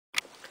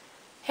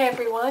Hey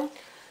everyone,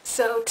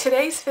 so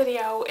today's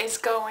video is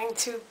going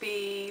to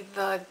be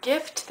the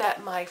gift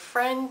that my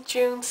friend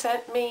June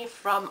sent me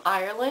from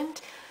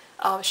Ireland.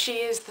 She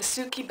is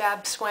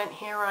Thesukiebapswent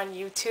here on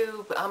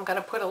YouTube. I'm going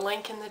to put a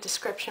link in the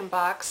description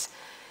box.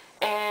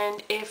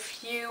 And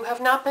if you have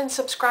not been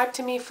subscribed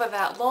to me for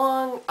that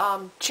long,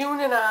 June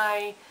and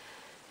I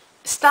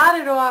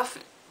started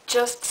off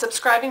just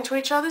subscribing to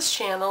each other's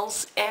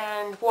channels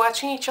and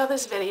watching each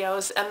other's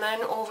videos, and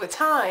then over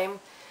time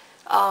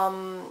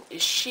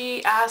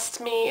she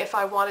asked me if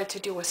I wanted to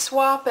do a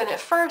swap, and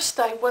at first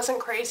I wasn't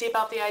crazy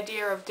about the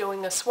idea of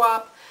doing a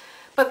swap,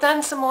 but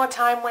then some more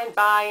time went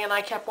by and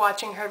I kept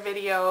watching her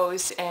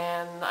videos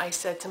and I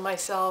said to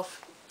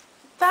myself,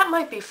 that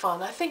might be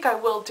fun. I think I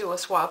will do a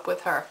swap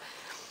with her.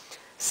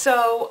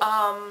 So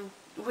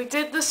we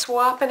did the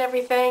swap and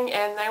everything,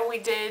 and then we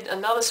did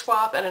another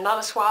swap and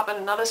another swap and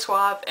another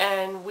swap,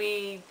 and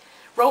we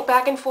wrote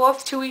back and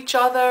forth to each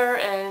other,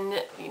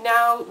 and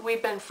now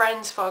we've been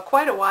friends for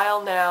quite a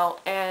while now.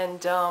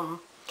 And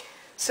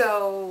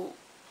so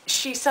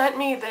she sent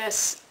me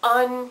this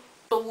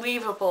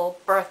unbelievable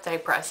birthday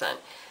present,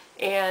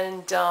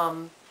 and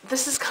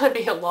this is going to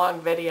be a long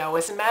video.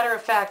 As a matter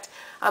of fact,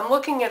 I'm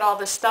looking at all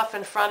this stuff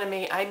in front of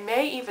me. I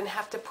may even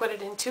have to put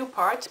it in two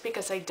parts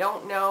because I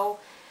don't know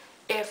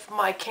if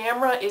my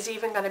camera is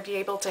even going to be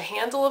able to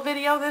handle a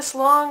video this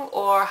long,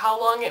 or how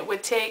long it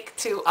would take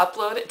to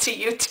upload it to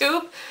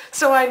YouTube.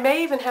 So I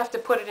may even have to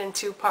put it in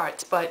two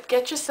parts. But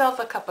get yourself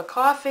a cup of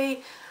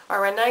coffee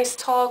or a nice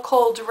tall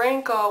cold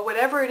drink or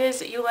whatever it is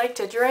that you like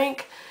to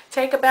drink.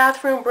 Take a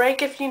bathroom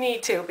break if you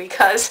need to,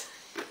 because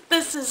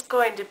this is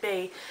going to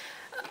be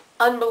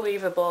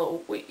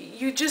unbelievable.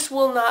 You just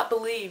will not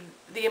believe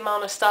the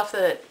amount of stuff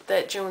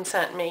that June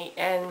sent me.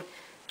 And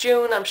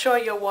June, I'm sure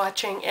you're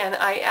watching, and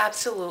I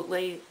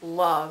absolutely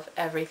love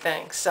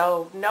everything.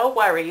 So no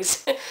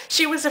worries.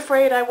 She was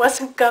afraid I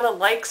wasn't going to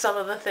like some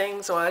of the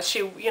things, or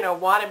she,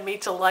 wanted me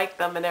to like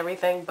them and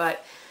everything,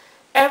 but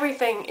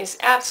everything is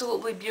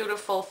absolutely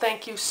beautiful.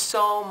 Thank you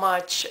so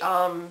much.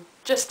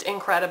 Just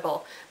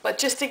incredible. But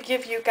just to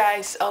give you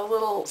guys a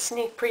little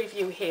sneak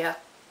preview here,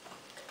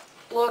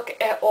 look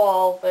at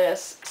all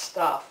this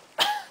stuff.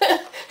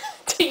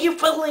 Do you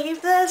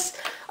believe this?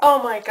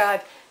 Oh my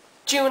God.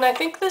 June, I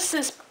think this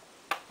is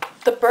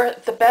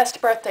the best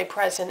birthday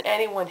present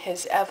anyone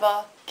has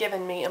ever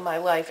given me in my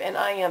life, and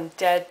I am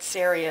dead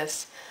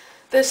serious.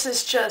 This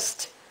is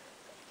just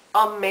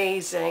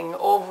amazing,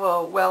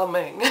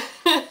 overwhelming.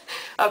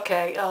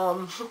 Okay,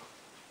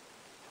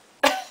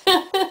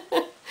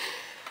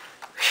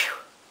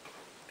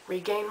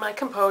 regain my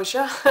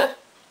composure.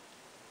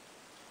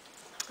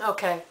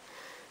 Okay,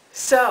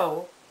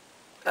 so,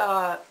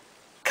 God,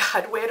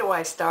 where do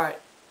I start?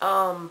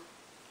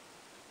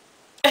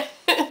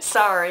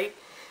 Sorry,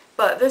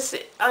 but this,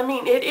 I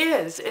mean,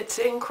 it's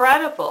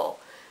incredible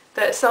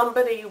that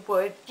somebody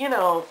would,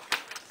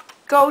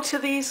 go to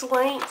these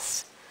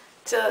lengths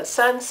to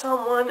send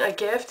someone a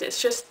gift.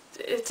 It's just,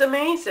 it's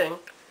amazing.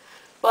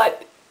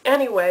 But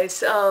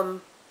anyways,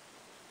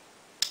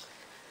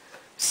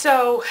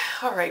 so,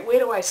 alright, where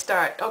do I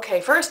start?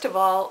 Okay, first of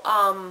all,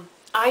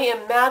 I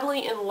am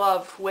madly in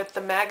love with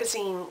the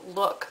magazine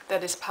Look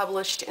that is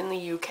published in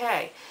the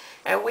UK.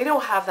 And we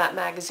don't have that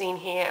magazine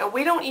here, and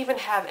we don't even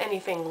have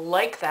anything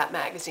like that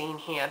magazine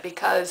here,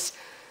 because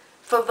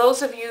for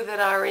those of you that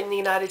are in the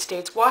United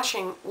States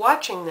watching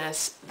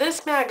this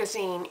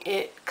magazine,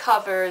 it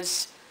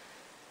covers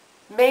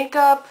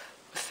makeup,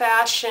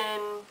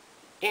 fashion,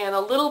 and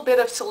a little bit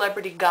of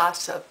celebrity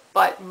gossip,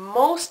 but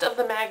most of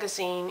the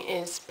magazine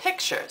is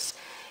pictures.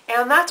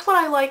 And that's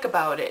what I like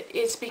about it,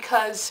 is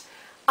because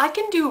I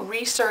can do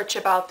research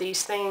about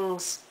these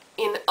things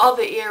in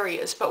other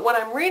areas, but when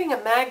I'm reading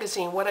a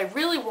magazine, what I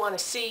really want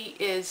to see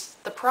is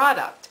the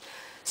product.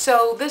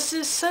 So this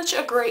is such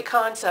a great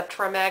concept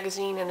for a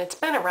magazine, and it's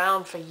been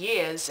around for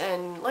years,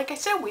 and like I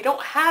said, we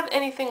don't have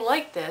anything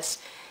like this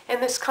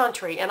in this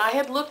country. And I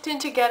had looked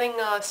into getting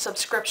a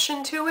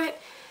subscription to it,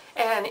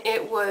 and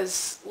it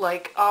was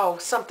like, oh,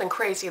 something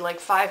crazy, like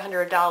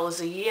 $500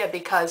 a year,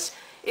 because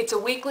it's a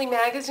weekly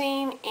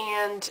magazine,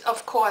 and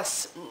of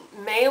course,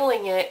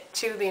 mailing it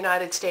to the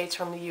United States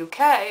from the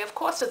UK, of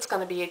course it's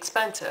going to be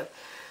expensive.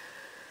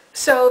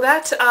 So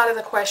that's out of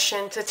the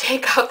question to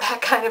take out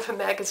that kind of a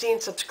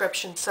magazine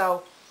subscription.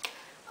 So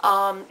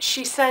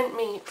she sent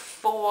me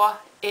 4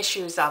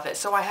 issues of it.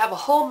 So I have a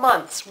whole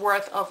month's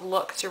worth of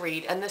Look to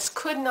read, and this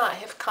could not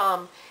have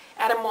come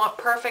at a more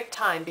perfect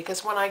time,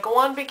 because when I go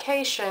on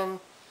vacation,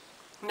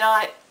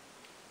 not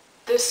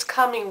this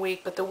coming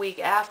week, but the week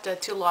after,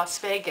 to Las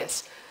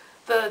Vegas,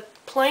 the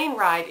plane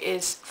ride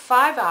is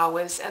 5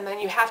 hours, and then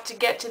you have to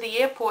get to the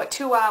airport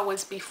 2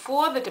 hours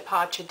before the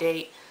departure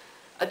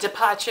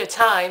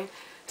time.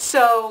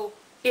 So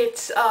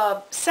it's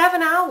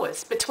 7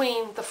 hours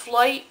between the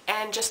flight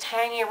and just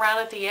hanging around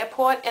at the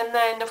airport, and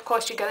then of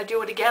course you got to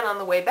do it again on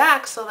the way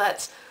back, so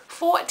that's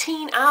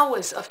 14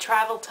 hours of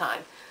travel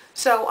time.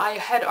 So I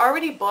had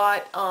already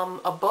bought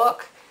a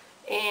book,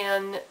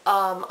 and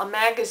a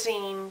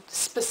magazine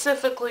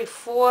specifically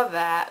for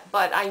that,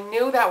 but I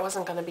knew that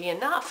wasn't going to be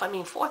enough. I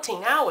mean,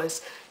 14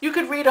 hours. You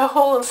could read a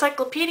whole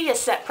encyclopedia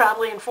set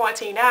probably in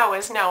 14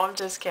 hours. No, I'm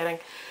just kidding.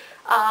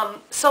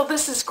 So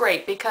this is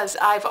great because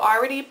I've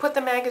already put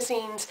the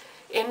magazines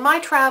in my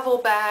travel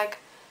bag,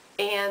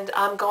 and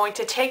I'm going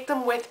to take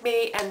them with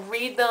me and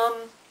read them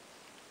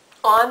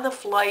on the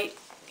flight,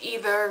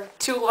 either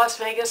to Las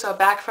Vegas or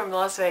back from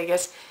Las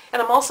Vegas.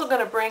 And I'm also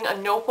going to bring a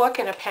notebook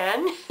and a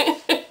pen,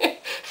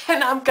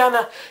 and I'm going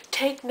to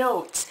take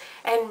notes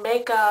and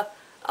make a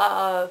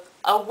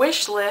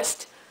wish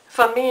list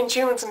for me and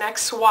June's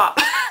next swap.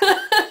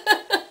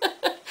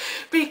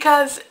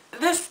 Because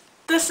this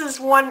is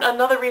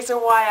another reason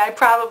why I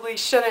probably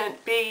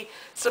shouldn't be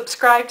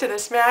subscribed to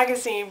this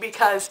magazine,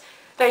 because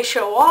they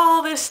show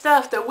all this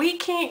stuff that we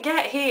can't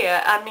get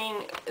here. I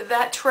mean,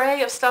 that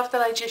tray of stuff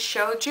that I just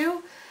showed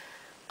you,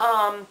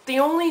 the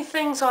only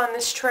things on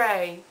this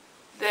tray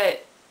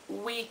that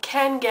we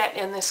can get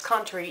in this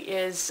country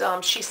is,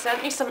 she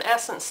sent me some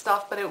Essence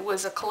stuff, but it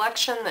was a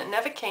collection that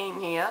never came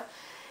here.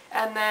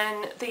 And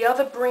then the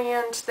other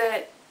brand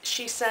that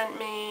she sent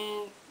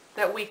me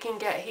that we can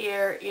get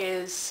here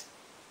is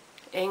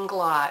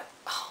Inglot.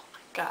 Oh my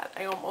God,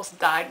 I almost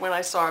died when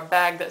I saw a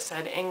bag that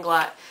said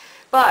Inglot.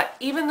 But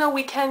even though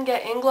we can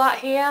get Inglot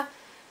here,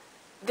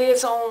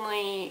 there's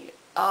only,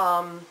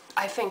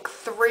 I think,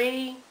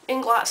 3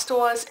 Inglot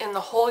stores in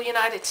the whole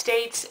United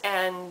States.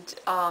 And,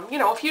 you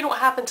know, if you don't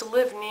happen to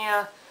live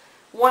near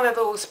one of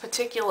those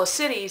particular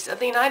cities,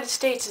 the United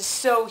States is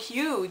so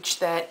huge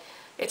that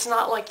it's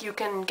not like you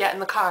can get in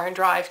the car and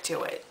drive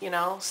to it, you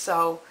know.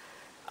 So,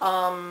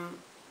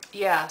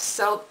 yeah,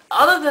 so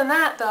other than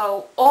that,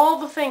 though, all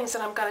the things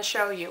that I'm going to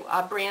show you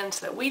are brands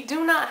that we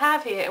do not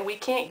have here and we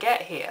can't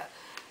get here.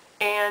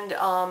 And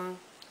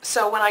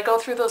so when I go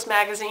through those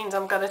magazines,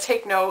 I'm going to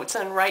take notes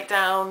and write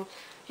down,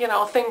 you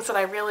know, things that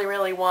I really,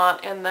 really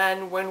want. And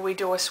then when we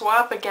do a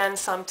swap again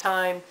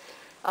sometime,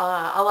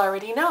 I'll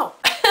already know.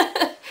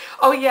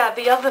 Oh yeah,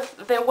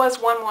 there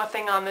was one more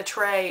thing on the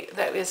tray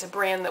that is a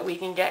brand that we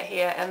can get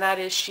here, and that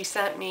is she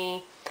sent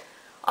me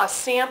a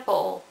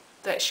sample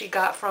that she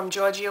got from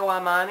Giorgio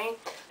Armani.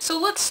 So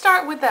let's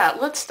start with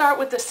that. Let's start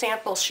with the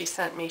samples she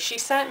sent me. She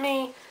sent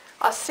me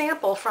a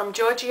sample from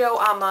Giorgio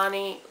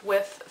Armani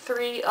with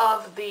 3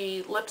 of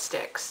the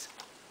lipsticks.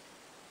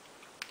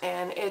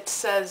 And it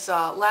says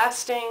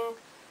lasting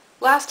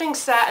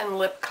satin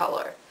lip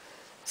color.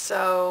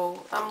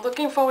 So I'm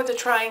looking forward to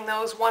trying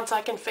those once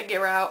I can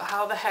figure out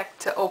how the heck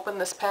to open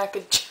this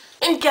package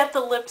and get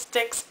the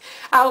lipsticks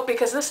out,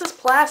 because this is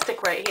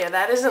plastic right here.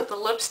 That isn't the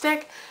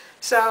lipstick.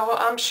 So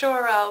I'm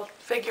sure I'll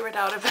figure it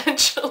out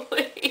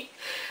eventually.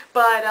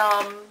 But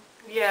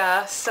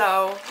yeah,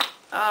 so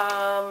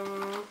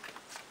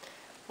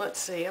let's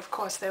see. Of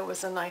course there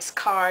was a nice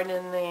card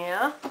in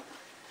there.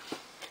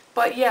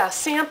 But yeah,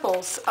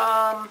 samples.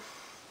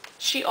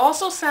 She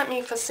also sent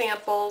me for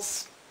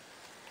samples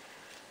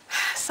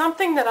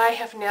something that I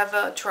have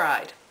never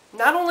tried.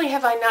 Not only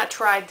have I not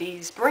tried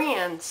these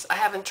brands, I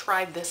haven't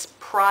tried this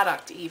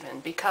product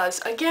even, because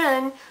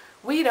again,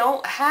 we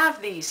don't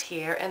have these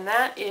here, and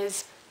that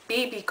is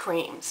BB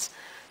creams.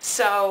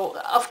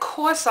 So of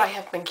course I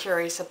have been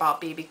curious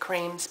about BB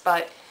creams,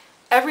 but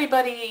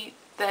everybody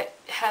that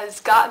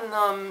has gotten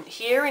them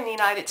here in the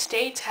United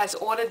States has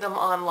ordered them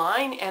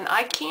online, and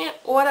I can't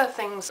order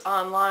things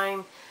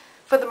online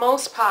for the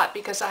most part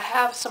because I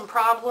have some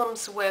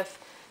problems with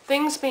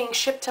things being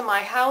shipped to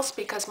my house,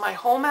 because my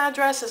home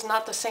address is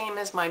not the same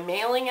as my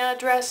mailing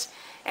address.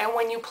 And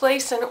when you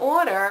place an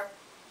order,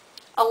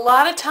 a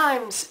lot of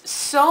times,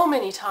 so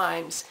many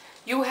times,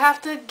 you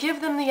have to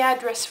give them the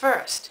address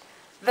first.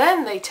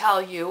 Then they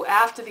tell you,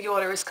 after the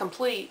order is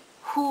complete,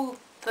 who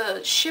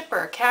the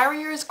shipper,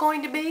 carrier is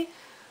going to be.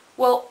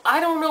 Well, I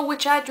don't know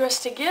which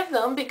address to give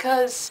them,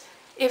 because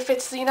if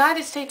it's the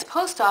United States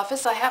Post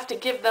Office, I have to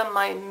give them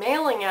my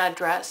mailing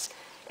address.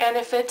 And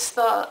if it's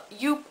the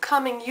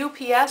coming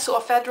UPS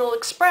or Federal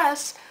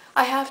Express,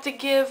 I have to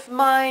give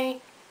my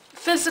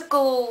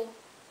physical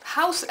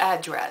house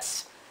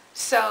address.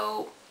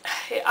 So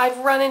I've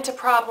run into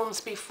problems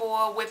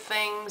before with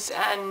things,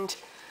 and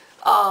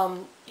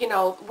you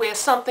know, where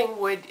something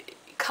would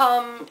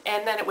come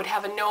and then it would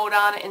have a note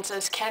on it and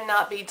says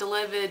cannot be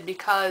delivered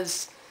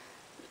because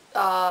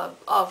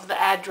of the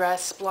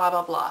address, blah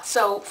blah blah.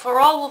 So for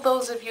all of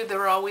those of you that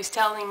are always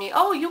telling me,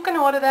 oh, you can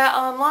order that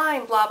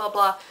online, blah blah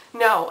blah,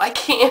 no, I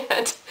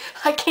can't.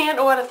 I can't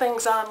order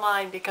things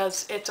online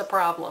because it's a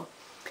problem.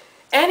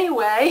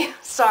 Anyway,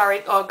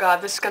 sorry, oh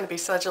god, this is going to be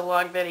such a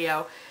long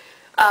video.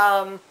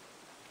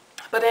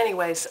 But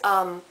anyways,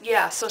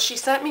 yeah, so she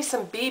sent me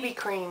some BB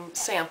cream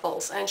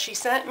samples, and she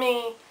sent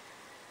me,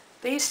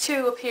 these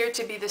two appear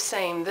to be the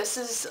same. This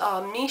is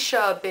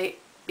Misha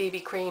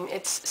BB cream.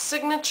 It's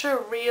Signature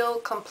Real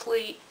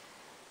Complete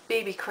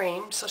BB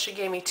cream. So she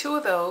gave me 2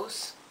 of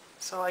those.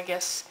 So I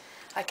guess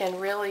I can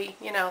really,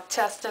 you know,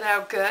 test it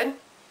out good.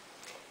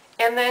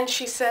 And then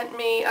she sent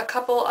me a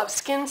couple of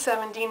Skin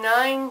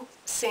 79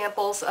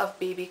 samples of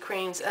BB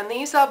creams. And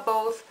these are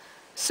both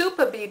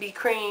Super BB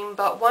cream,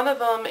 but one of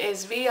them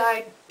is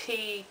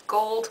VIP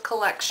Gold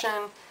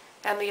Collection,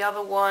 and the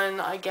other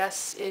one, I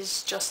guess,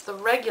 is just the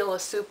regular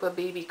Super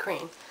BB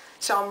cream.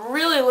 So I'm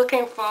really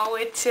looking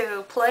forward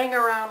to playing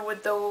around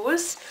with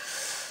those.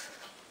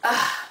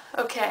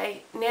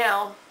 Okay,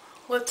 now,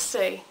 let's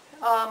see.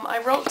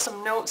 I wrote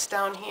some notes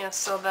down here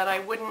so that I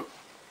wouldn't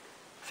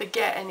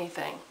forget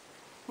anything.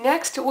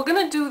 Next, we're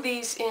going to do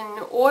these in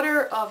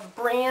order of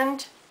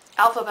brand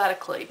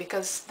alphabetically,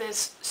 because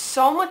there's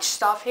so much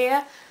stuff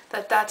here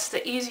that that's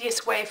the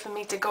easiest way for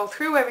me to go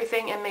through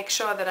everything and make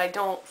sure that I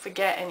don't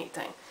forget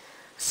anything.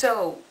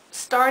 So,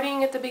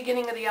 starting at the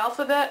beginning of the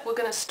alphabet, we're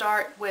going to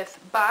start with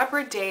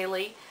Barbara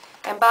Daly.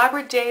 And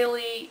Barbara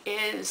Daly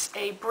is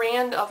a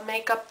brand of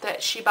makeup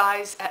that she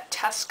buys at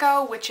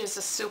Tesco, which is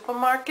a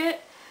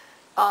supermarket.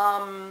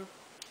 And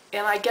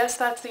I guess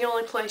that's the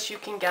only place you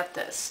can get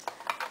this.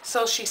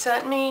 So she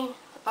sent me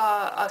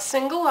a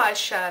single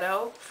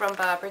eyeshadow from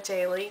Barbara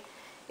Daly,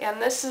 and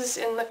this is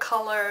in the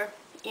color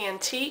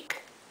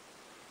Antique,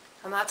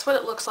 and that's what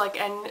it looks like.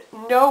 And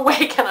no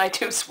way can I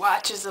do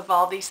swatches of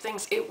all these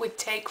things. It would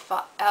take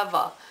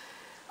forever.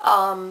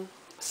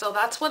 So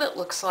that's what it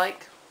looks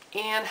like.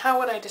 And how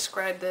would I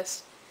describe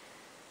this?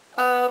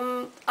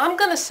 I'm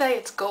gonna say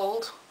it's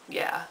gold.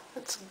 Yeah,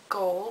 it's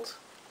gold.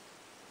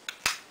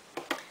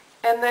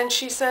 And then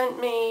she sent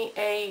me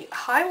a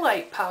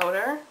highlight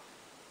powder,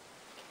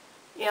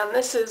 and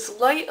this is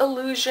Light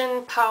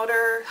Illusion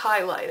Powder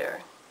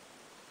Highlighter.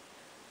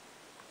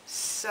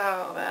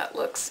 So that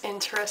looks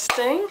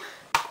interesting.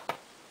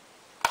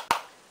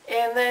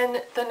 And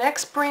then the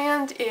next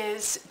brand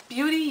is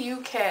Beauty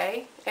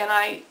UK, and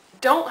I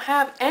don't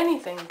have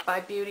anything by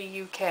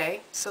Beauty UK,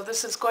 so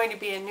this is going to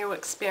be a new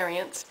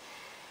experience.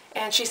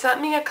 And she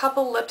sent me a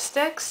couple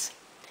lipsticks,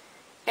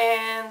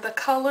 and the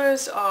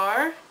colors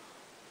are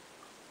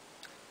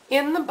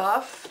In the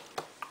Buff,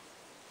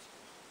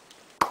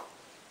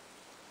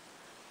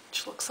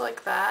 which looks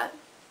like that.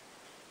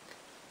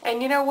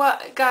 And you know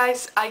what,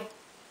 guys,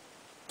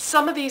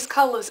 some of these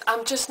colors,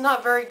 I'm just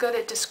not very good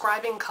at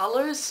describing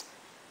colors,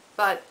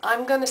 but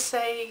I'm going to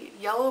say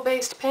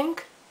yellow-based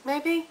pink,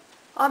 maybe,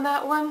 on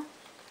that one.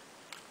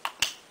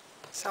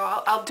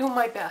 So I'll do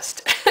my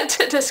best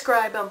to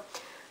describe them.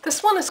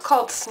 This one is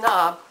called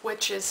Snob,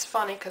 which is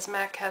funny because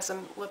MAC has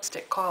a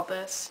lipstick called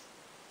this.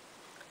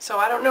 So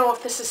I don't know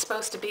if this is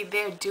supposed to be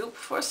their dupe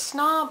for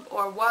Snob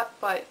or what,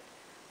 but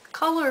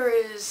color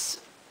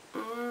is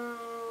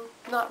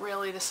not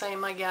really the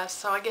same, I guess.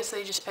 So I guess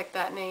they just picked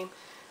that name.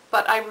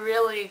 But I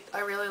really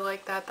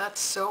like that. That's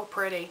so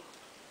pretty.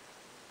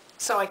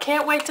 So I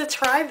can't wait to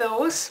try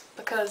those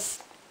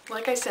because,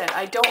 like I said,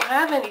 I don't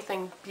have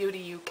anything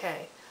Beauty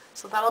UK.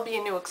 So that'll be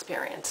a new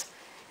experience.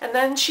 And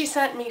then she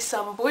sent me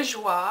some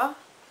Bourjois.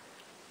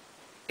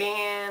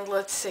 And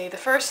let's see, the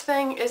first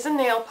thing is a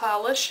nail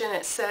polish, and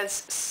it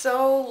says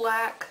So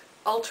Lac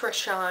Ultra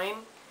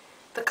Shine.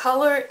 The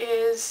color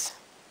is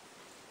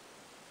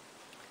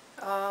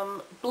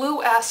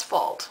Blue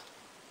Asphalt.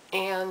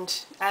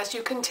 And as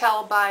you can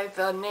tell by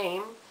the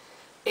name,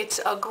 it's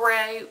a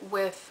gray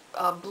with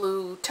a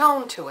blue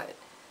tone to it.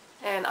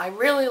 And I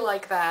really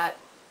like that.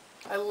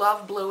 I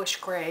love bluish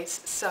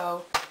grays,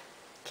 so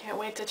can't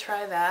wait to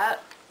try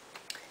that.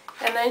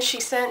 And then she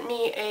sent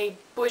me a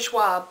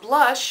Bourjois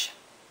blush.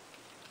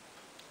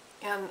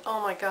 And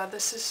oh my god,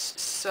 this is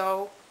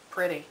so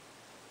pretty.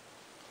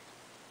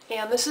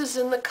 And this is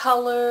in the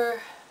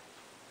color,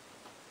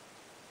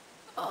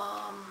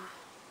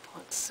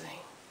 let's see.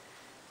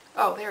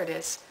 Oh, there it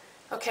is.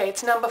 Okay,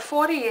 it's number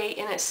 48,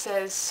 and it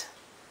says,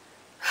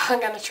 I'm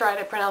going to try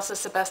to pronounce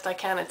this the best I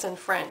can. It's in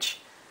French.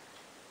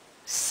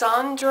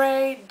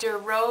 Cendre de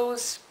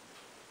Rose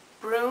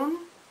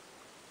Brune.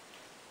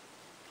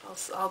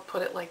 I'll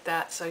put it like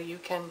that so you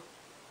can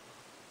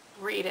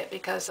read it,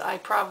 because I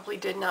probably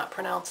did not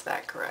pronounce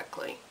that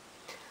correctly.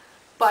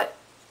 But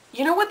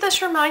you know what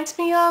this reminds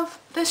me of?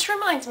 This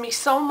reminds me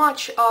so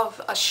much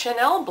of a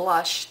Chanel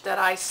blush that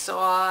I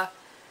saw.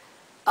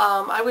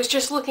 I was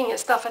just looking at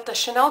stuff at the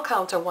Chanel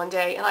counter one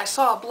day, and I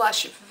saw a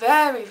blush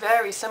very,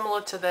 very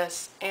similar to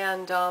this.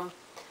 And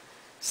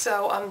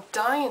so I'm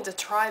dying to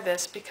try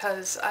this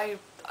because I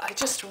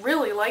just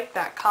really like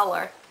that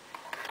color.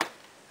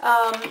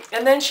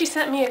 And then she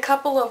sent me a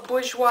couple of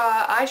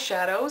Bourjois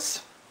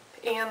eyeshadows.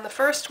 And the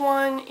first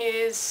one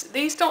is,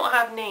 these don't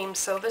have names,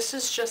 so this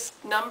is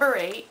just number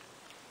 8.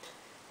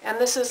 And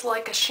this is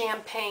like a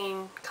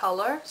champagne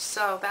color,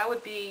 so that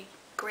would be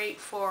great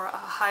for a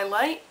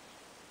highlight.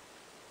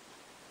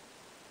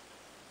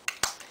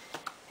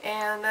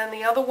 And then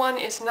the other one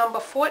is number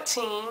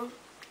 14.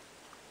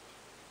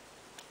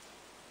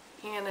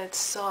 And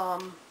it's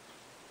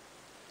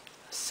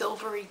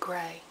silvery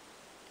gray.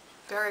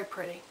 Very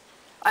pretty.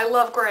 I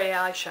love gray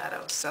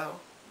eyeshadow,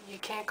 so you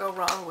can't go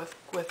wrong with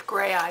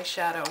gray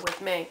eyeshadow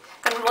with me.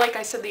 And like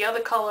I said, the other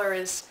color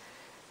is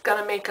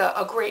going to make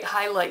a great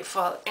highlight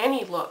for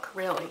any look,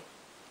 really.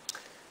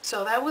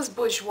 So that was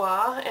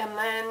Bourjois. And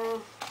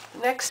then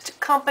next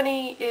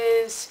company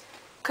is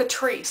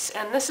Catrice,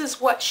 and this is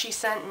what she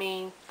sent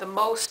me the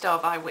most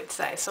of, I would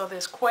say. So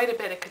there's quite a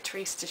bit of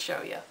Catrice to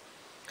show you.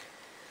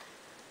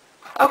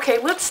 Okay,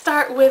 let's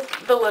start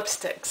with the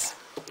lipsticks.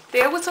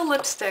 There was a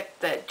lipstick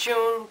that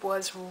June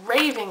was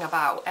raving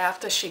about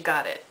after she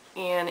got it,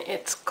 and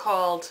it's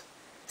called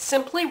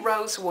Simply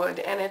Rosewood,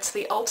 and it's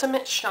the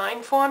Ultimate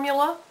Shine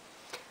formula.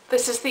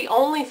 This is the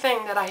only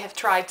thing that I have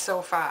tried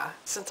so far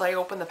since I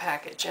opened the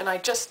package, and I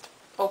just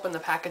opened the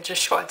package a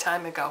short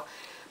time ago.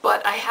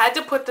 But I had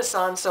to put this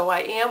on, so I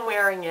am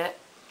wearing it,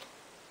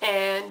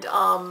 and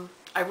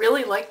I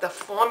really like the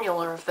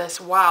formula of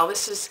this. Wow,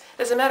 this is,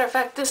 as a matter of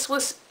fact, this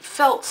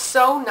felt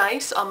so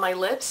nice on my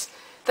lips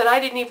that I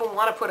didn't even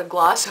want to put a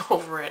gloss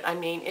over it. I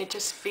mean, it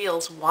just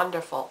feels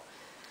wonderful.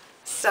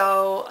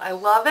 So I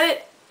love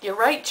it. You're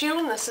right,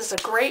 June, this is a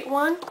great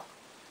one.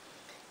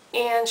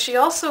 And she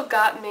also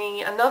got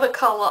me another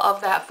color of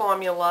that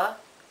formula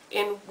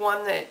in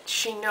one that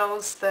she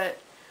knows that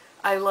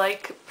I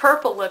like,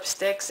 purple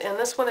lipsticks, and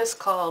this one is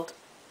called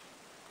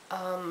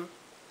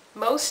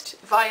Most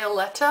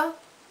Violetta.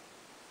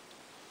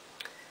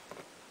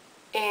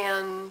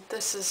 And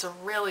this is a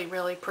really,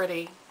 really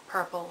pretty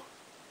purple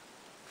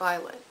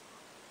violet.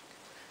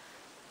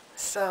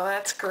 So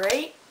that's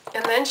great.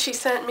 And then she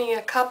sent me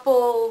a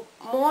couple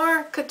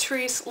more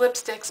Catrice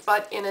lipsticks,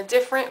 but in a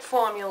different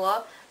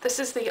formula. This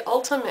is the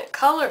Ultimate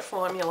Color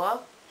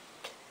formula.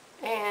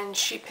 And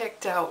she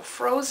picked out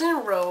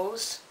Frozen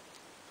Rose.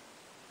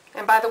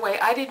 And by the way,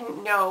 I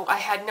didn't know, I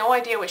had no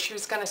idea what she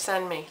was going to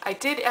send me. I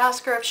did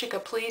ask her if she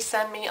could please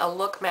send me a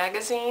Look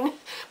magazine,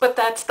 but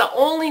that's the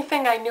only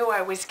thing I knew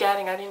I was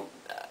getting.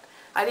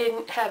 I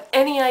didn't have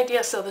any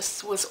idea, so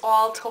this was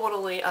all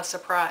totally a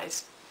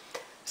surprise.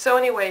 So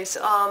anyways,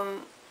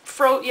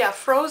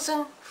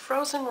 Frozen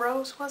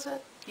Rose, was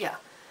it? Yeah.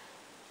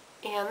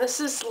 And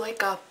this is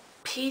like a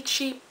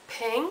peachy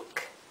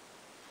pink.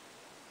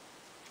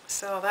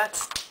 So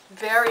that's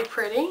very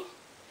pretty.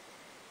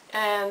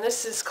 And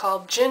this is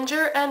called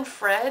Ginger and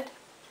Fred.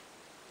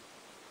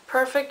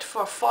 Perfect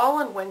for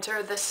fall and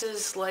winter. This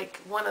is like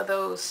one of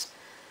those,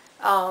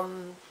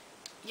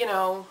 you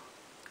know,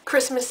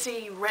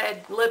 Christmassy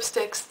red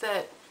lipsticks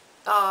that,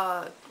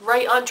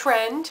 right on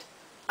trend.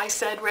 I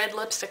said red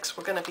lipsticks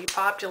were going to be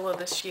popular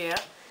this year.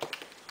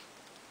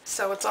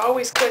 So it's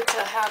always good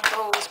to have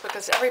those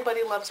because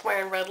everybody loves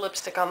wearing red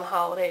lipstick on the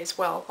holidays.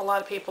 Well, a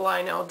lot of people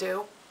I know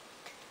do.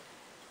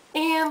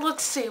 And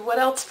let's see, what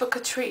else for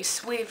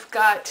Catrice? We've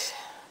got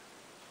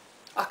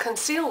a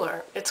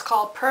concealer. It's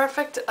called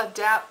Perfect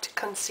Adapt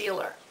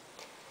Concealer.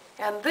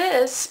 And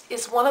this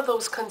is one of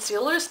those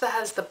concealers that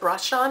has the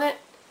brush on it.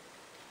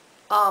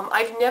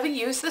 I've never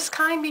used this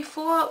kind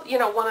before, you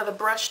know, one of the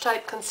brush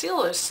type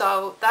concealers,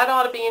 so that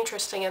ought to be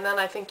interesting. And then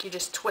I think you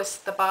just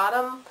twist the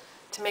bottom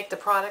to make the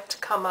product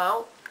come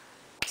out.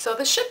 So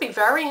this should be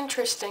very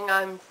interesting.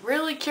 I'm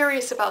really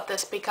curious about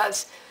this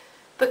because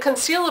the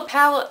concealer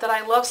palette that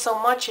I love so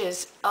much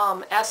is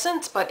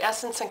Essence, but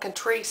Essence and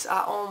Catrice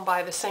are owned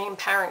by the same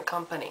parent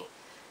company.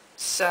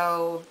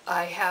 So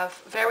I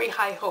have very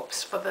high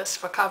hopes for this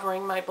for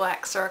covering my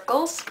black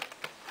circles.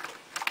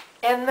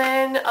 And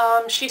then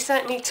she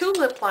sent me 2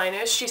 lip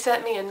liners. She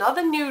sent me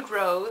another Nude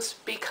Rose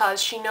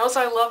because she knows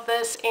I love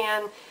this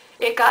and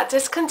it got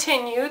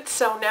discontinued,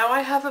 so now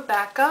I have a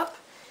backup.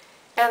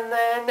 And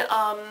then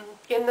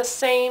in the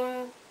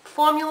same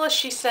formula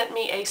she sent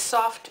me a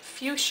Soft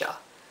Fuchsia,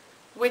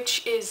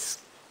 which is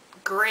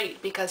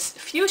great because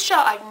fuchsia,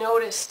 I've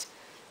noticed,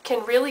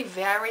 can really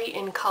vary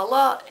in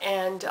color,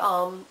 and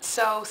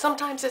so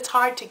sometimes it's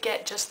hard to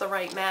get just the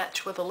right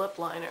match with a lip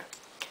liner.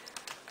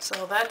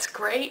 So that's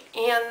great.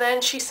 And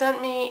then she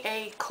sent me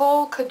a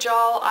Kohl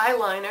Kajal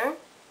eyeliner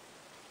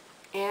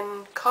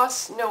in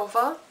Cos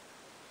Nova.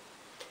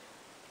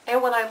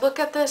 And when I look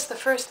at this, the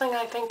first thing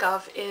I think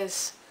of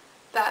is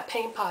that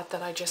paint pot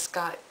that I just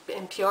got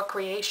in Pure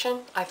Creation.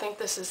 I think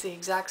this is the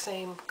exact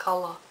same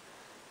color.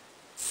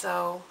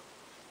 So,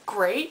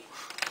 great.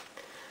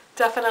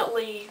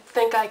 Definitely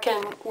think I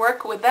can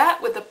work with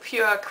that with the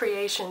Pure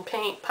Creation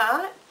paint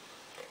pot.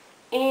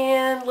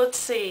 And let's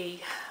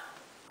see.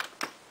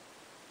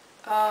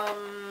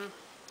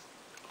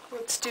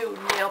 Let's do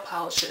nail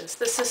polishes.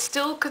 This is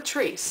still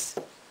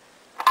Catrice.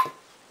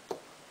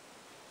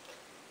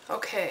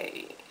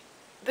 Okay.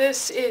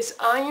 This is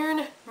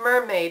Iron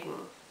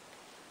Mermaiden.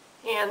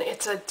 And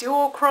it's a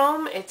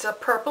duochrome. It's a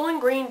purple and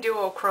green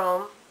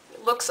duochrome.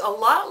 It looks a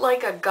lot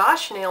like a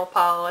Gosh nail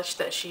polish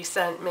that she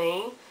sent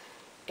me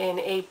in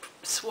a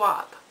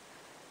swap.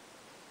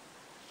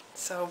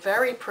 So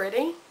very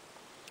pretty.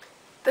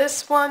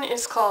 This one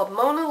is called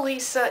Mona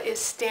Lisa is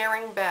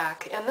Staring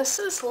Back, and this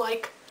is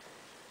like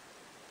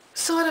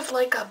sort of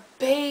like a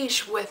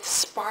beige with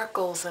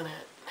sparkles in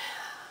it.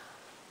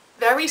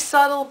 Very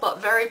subtle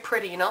but very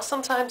pretty. You know,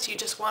 sometimes you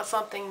just want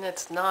something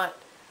that's not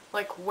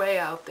like way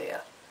out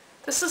there.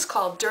 This is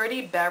called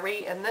Dirty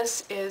Berry, and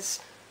this is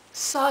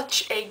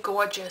such a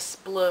gorgeous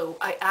blue.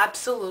 I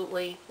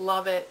absolutely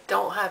love it.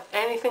 Don't have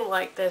anything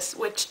like this,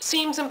 which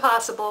seems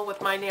impossible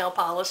with my nail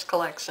polish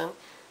collection,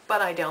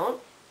 but I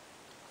don't.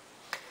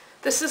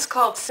 This is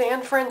called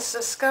San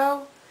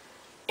Francisco,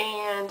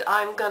 And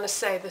I'm going to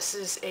say this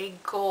is a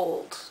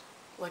gold,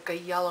 like a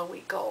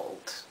yellowy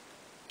gold.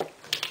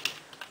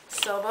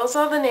 So those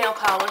are the nail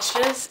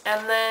polishes,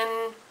 and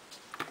then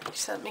she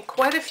sent me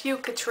quite a few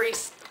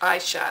Catrice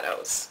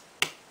eyeshadows.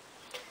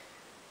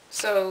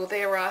 So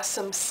there are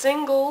some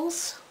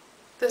singles.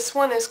 This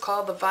one is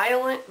called the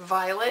Violent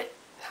Violet.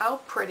 How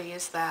pretty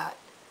is that?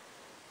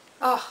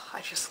 Oh,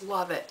 I just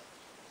love it.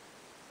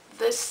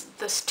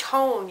 This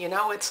tone, you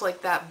know, it's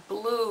like that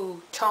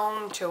blue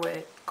tone to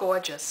it.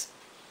 Gorgeous.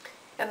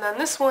 And then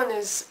this one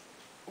is,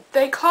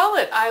 they call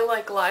it I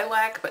Like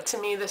Lilac, but to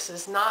me this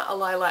is not a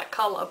lilac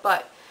color,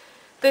 but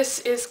this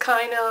is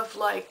kind of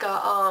like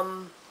a,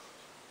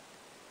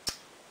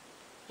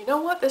 you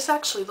know what, this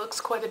actually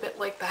looks quite a bit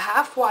like the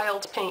Half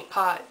Wild paint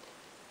pot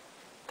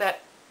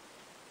that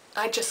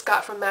I just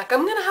got from MAC.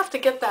 I'm going to have to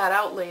get that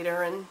out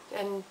later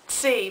and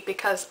see,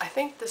 because I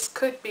think this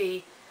could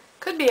be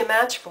a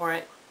match for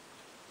it.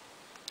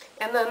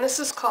 And then this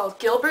is called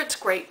Gilbert's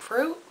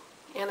Grapefruit,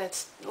 and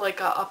it's like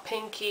a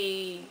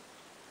pinky,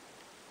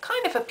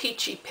 kind of a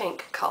peachy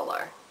pink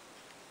color.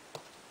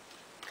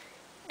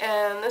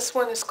 And this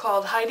one is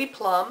called Heidi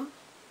Plum.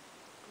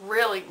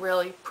 Really,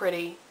 really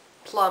pretty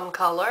plum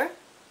color.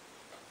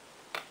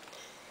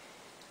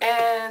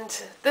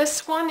 And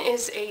this one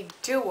is a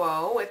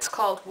duo. It's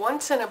called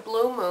Once in a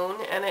Blue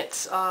Moon, and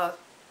it's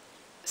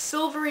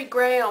silvery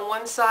gray on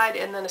one side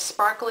and then a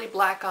sparkly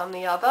black on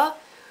the other.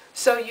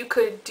 So you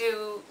could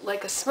do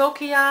like a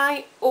smoky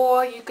eye,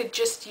 or you could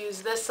just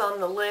use this on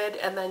the lid,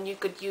 and then you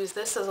could use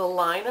this as a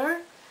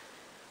liner.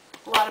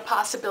 A lot of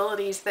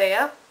possibilities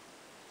there.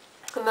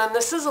 And then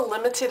this is a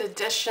limited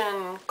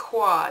edition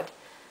quad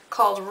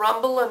called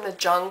Rumble in the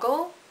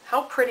Jungle.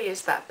 How pretty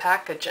is that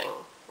packaging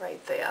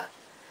right there?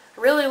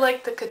 I really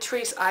like the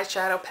Catrice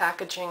eyeshadow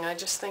packaging. I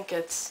just think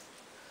it's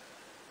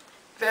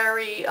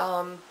very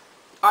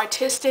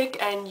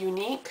artistic and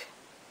unique.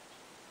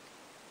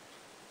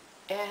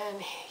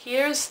 And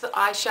here's the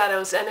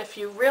eyeshadows, and if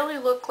you really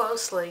look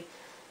closely,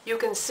 you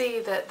can see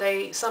that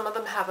some of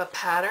them have a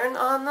pattern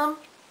on them.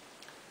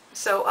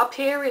 So up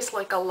here is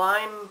like a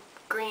lime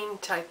green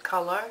type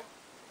color,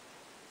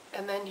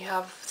 and then you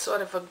have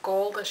sort of a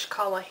goldish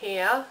color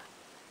here,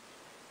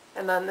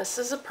 and then this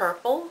is a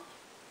purple,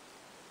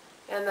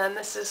 and then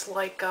this is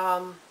like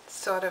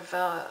sort of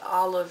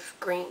olive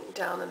green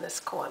down in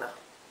this corner.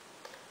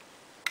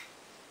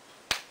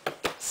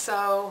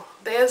 So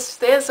there's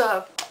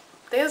a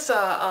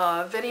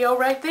video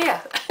right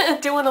there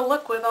doing a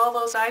look with all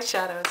those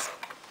eyeshadows.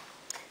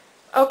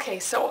 Okay,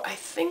 so I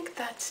think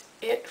that's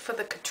it for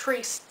the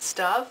Catrice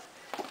stuff.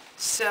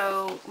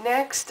 So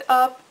next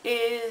up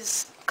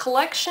is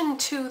Collection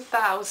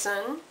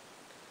 2000,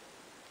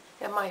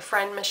 and my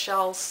friend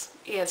Michelle's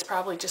ears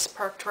probably just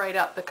perked right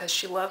up because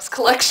she loves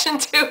Collection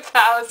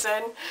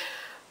 2000.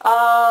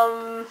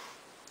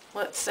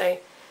 Let's see.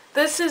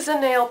 This is a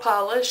nail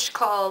polish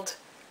called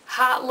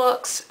Hot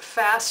Looks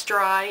Fast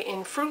Dry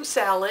in Fruit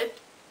Salad.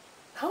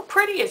 How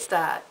pretty is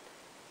that?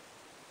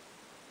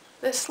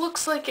 This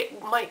looks like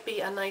it might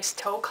be a nice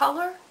toe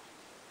color.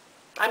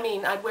 I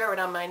mean, I'd wear it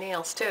on my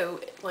nails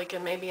too, like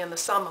maybe in the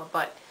summer,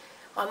 but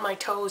on my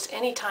toes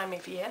any time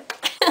of year.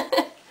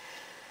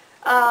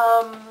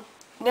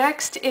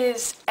 Next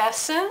is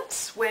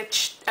Essence,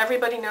 which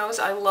everybody knows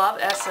I love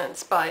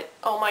Essence, but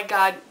oh my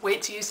god,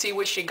 wait till you see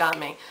what she got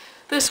me.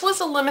 This was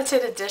a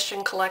limited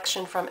edition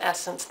collection from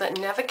Essence that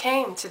never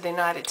came to the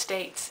United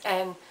States,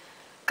 and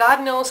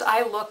God knows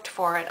I looked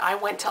for it. I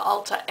went to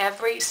Ulta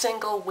every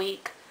single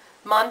week,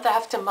 month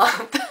after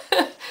month,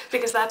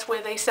 because that's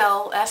where they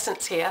sell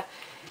Essence here,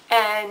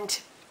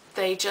 and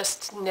they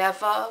just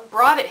never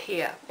brought it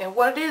here. And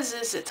what it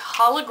is it's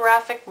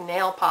holographic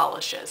nail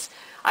polishes.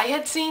 I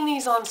had seen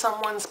these on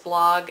someone's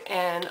blog,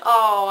 and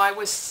oh, I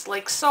was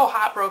like so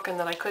heartbroken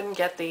that I couldn't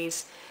get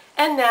these.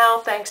 And now,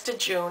 thanks to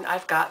June,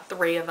 I've got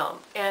 3 of them.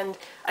 And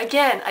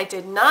again, I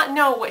did not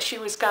know what she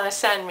was going to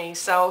send me,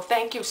 so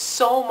thank you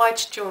so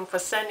much, June, for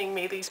sending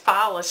me these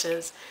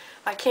polishes.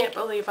 I can't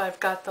believe I've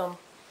got them.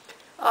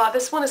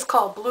 This one is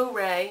called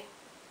Blu-ray,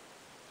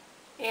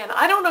 and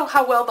I don't know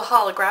how well the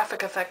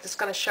holographic effect is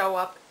going to show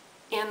up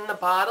in the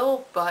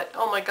bottle, but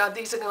oh my god,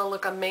 these are going to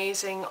look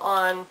amazing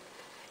on,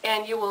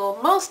 and you will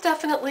most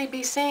definitely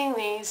be seeing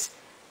these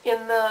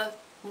in the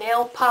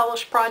nail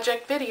polish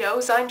project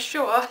videos, I'm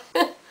sure.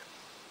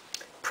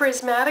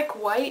 Prismatic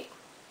White.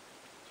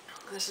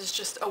 This is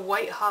just a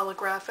white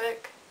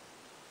holographic.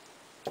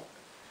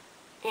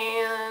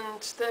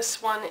 And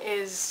this one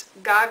is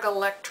Gog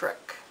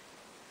Electric.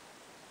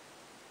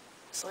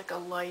 It's like a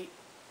light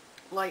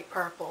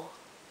purple.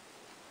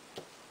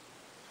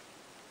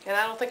 And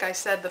I don't think I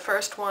said the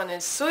first one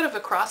is sort of a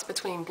cross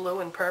between blue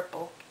and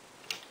purple.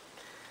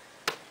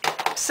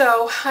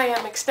 So I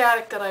am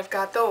ecstatic that I've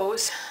got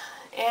those.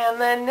 And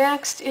then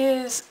next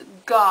is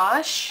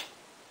Gosh.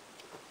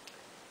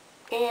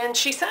 And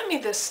she sent me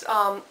this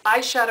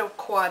eyeshadow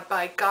quad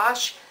by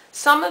Gosh.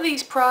 Some of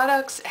these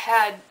products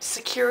had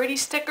security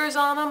stickers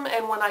on them,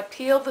 and when I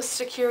peeled the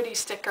security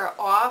sticker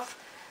off,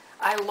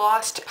 I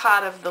lost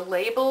part of the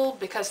label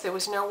because there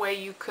was no way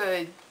you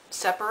could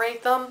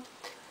separate them.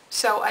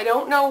 So I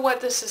don't know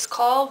what this is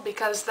called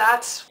because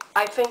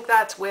I think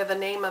that's where the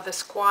name of the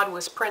squad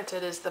was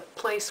printed, is the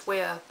place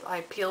where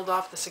I peeled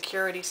off the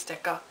security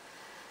sticker.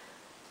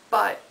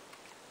 But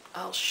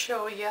I'll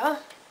show you.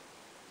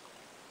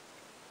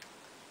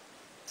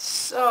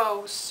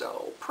 So,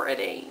 so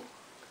pretty.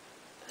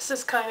 This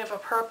is kind of a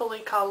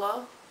purpley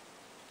color.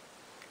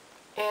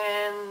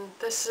 And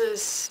this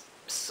is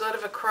sort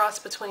of a cross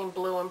between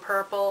blue and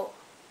purple.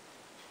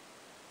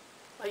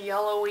 A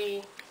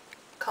yellowy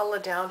color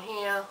down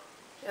here,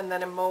 and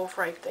then a mauve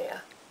right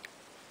there.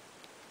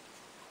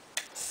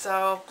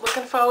 So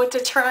looking forward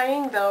to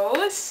trying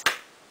those.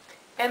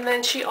 And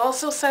then she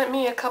also sent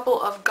me a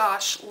couple of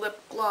Gosh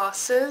lip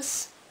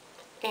glosses,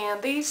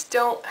 and these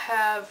don't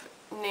have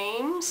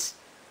names.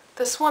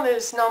 This one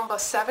is number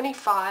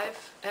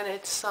 75, and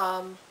it's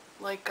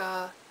like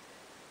a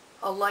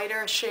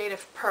lighter shade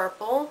of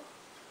purple.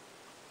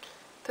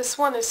 This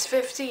one is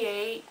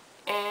 58,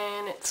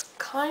 and it's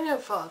kind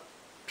of a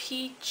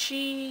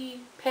peachy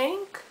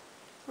pink,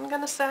 I'm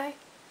gonna say.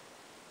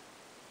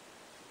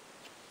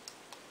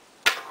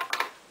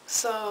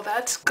 So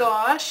that's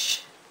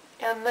Gosh.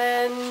 And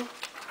then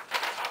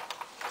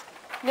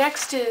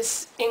next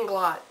is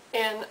Inglot.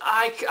 And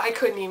I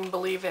couldn't even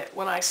believe it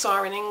when I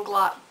saw an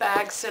Inglot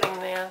bag sitting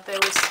there. There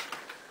was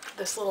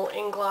this little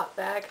Inglot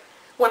bag.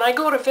 When I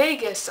go to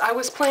Vegas, I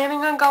was planning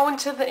on going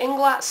to the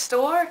Inglot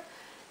store,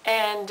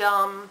 and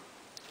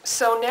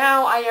so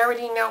now I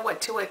already know what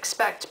to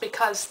expect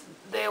because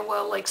there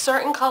were like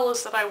certain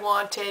colors that I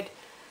wanted.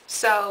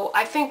 So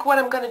I think what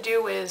I'm going to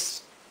do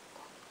is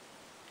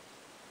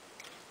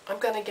I'm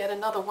going to get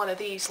another one of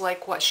these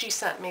like what she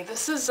sent me.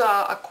 This is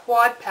a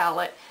quad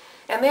palette,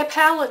 and their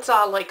palettes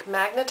are like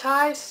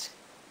magnetized,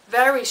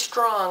 very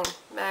strong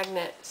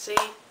magnet, see?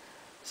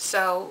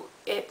 So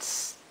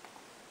it's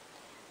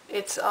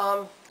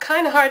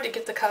kind of hard to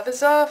get the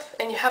covers off,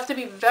 and you have to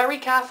be very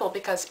careful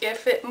because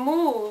if it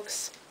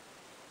moves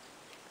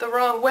the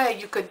wrong way,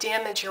 you could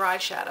damage your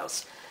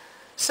eyeshadows.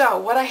 So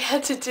what I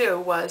had to do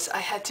was I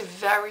had to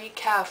very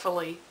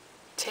carefully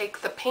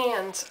take the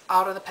pans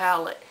out of the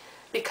palette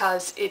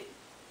because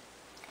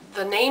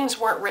the names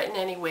weren't written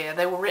anywhere.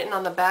 They were written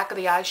on the back of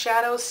the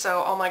eyeshadows,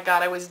 so oh my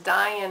god, I was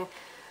dying.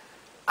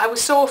 I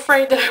was so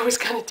afraid that I was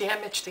going to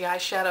damage the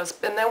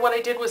eyeshadows. And then what I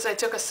did was I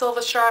took a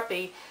silver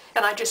Sharpie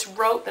and I just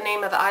wrote the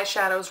name of the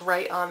eyeshadows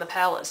right on the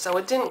palette. So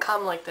it didn't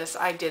come like this,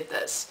 I did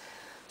this.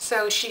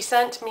 So she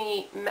sent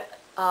me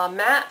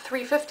Matte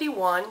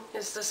 351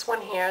 is this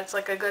one here. It's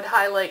like a good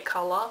highlight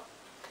color.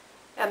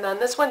 And then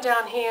this one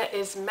down here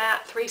is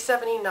Matte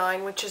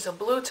 379, which is a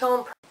blue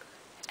tone.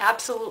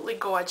 Absolutely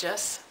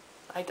gorgeous.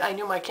 I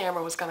knew my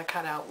camera was going to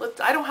cut out.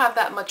 I don't have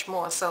that much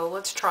more, so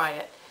let's try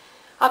it.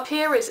 Up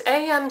here is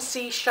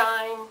AMC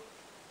Shine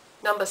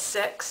number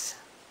 6,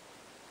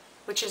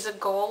 which is a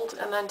gold.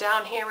 And then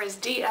down here is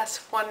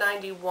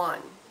DS191,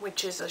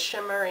 which is a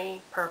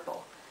shimmery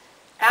purple.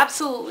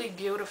 Absolutely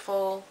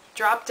beautiful.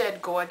 Drop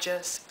dead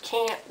gorgeous.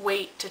 Can't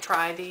wait to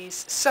try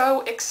these.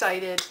 So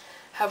excited.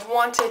 Have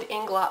wanted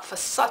Inglot for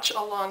such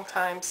a long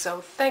time, so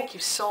thank you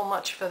so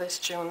much for this,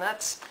 June.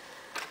 That's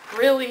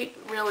really,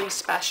 really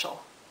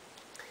special.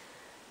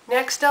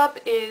 Next up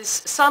is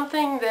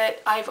something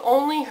that I've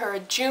only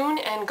heard June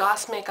and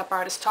Goss makeup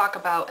artists talk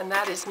about, and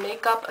that is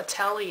Makeup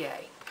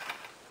Atelier.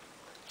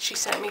 She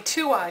sent me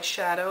 2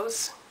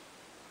 eyeshadows.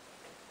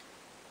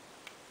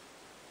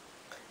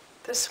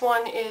 This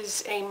one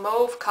is a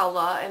mauve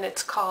color, and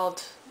it's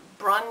called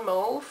Brun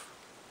Mauve.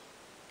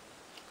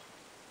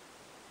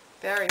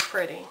 Very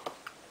pretty.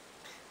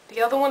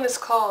 The other one is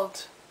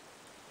called,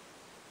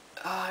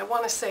 I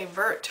want to say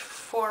Vert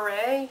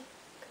Foray.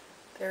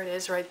 There it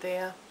is right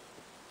there.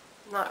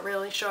 Not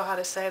really sure how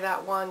to say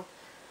that one.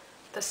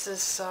 This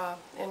is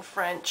in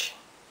French.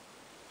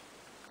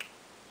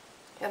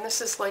 And this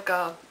is like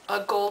a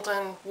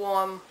golden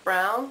warm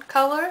brown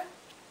color.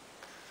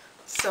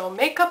 So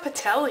Makeup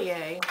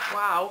Atelier,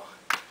 wow.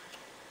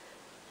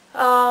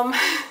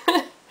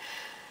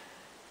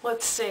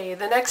 Let's see,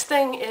 the next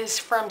thing is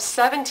from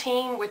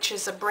 17, which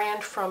is a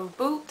brand from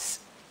Boots,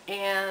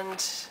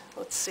 and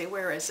let's see,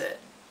 where is it?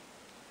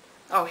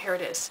 Oh, here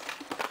it is.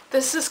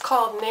 This is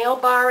called Nail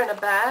Bar in a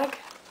Bag.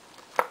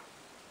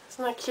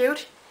 Isn't that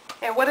cute?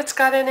 And what it's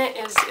got in it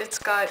is it's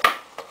got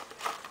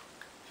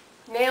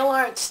nail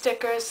art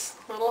stickers,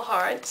 little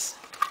hearts.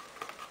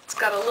 It's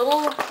got a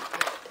little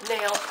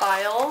nail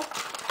file,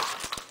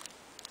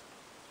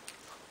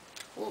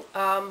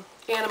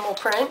 animal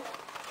print,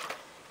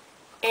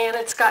 and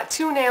it's got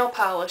 2 nail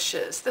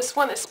polishes. This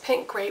one is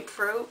Pink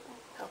Grapefruit.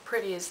 How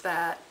pretty is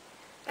that?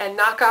 And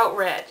Knockout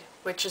Red,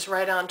 which is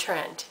right on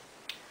trend.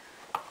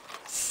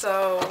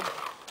 So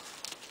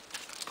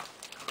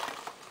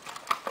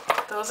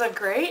those are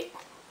great.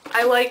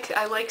 I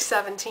like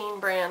 17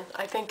 brand.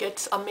 I think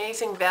it's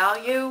amazing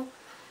value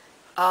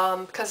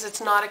because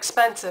it's not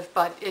expensive,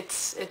 but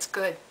it's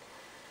good.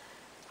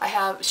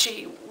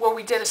 When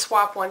we did a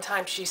swap one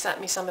time, she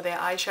sent me some of their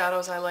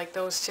eyeshadows. I like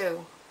those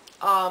too.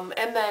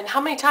 And then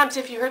how many times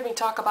have you heard me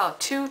talk about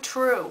Too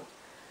True?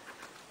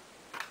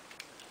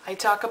 I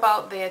talk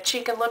about their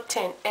cheek and lip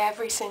tint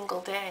every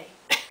single day.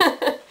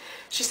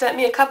 She sent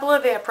me a couple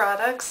of their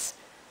products.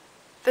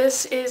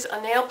 This is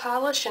a nail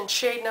polish in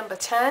shade number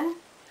 10.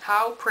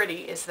 How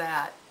pretty is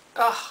that?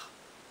 Ugh,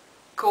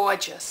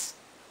 gorgeous.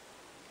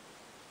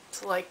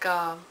 It's like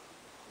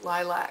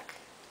lilac.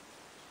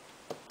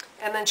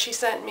 And then she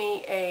sent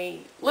me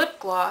a lip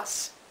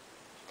gloss,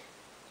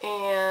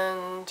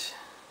 and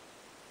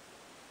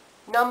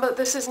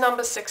this is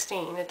number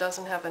 16. It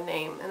doesn't have a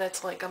name, and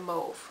it's like a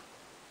mauve.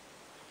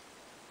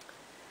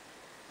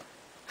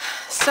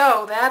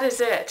 So that is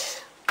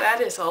it. That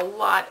is a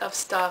lot of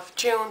stuff.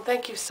 June,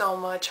 thank you so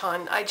much,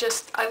 hon.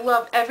 I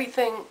love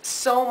everything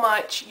so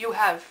much. You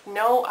have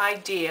no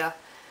idea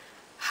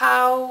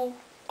how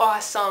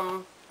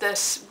awesome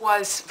this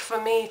was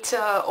for me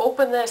to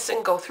open this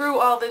and go through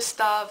all this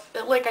stuff.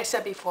 Like I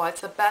said before, it's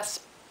the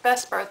best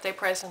birthday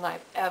present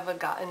I've ever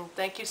gotten.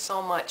 Thank you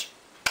so much.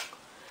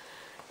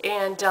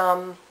 And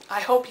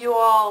I hope you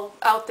all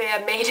out there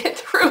made it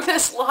through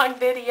this long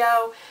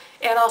video,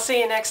 and I'll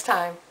see you next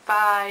time.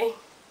 Bye.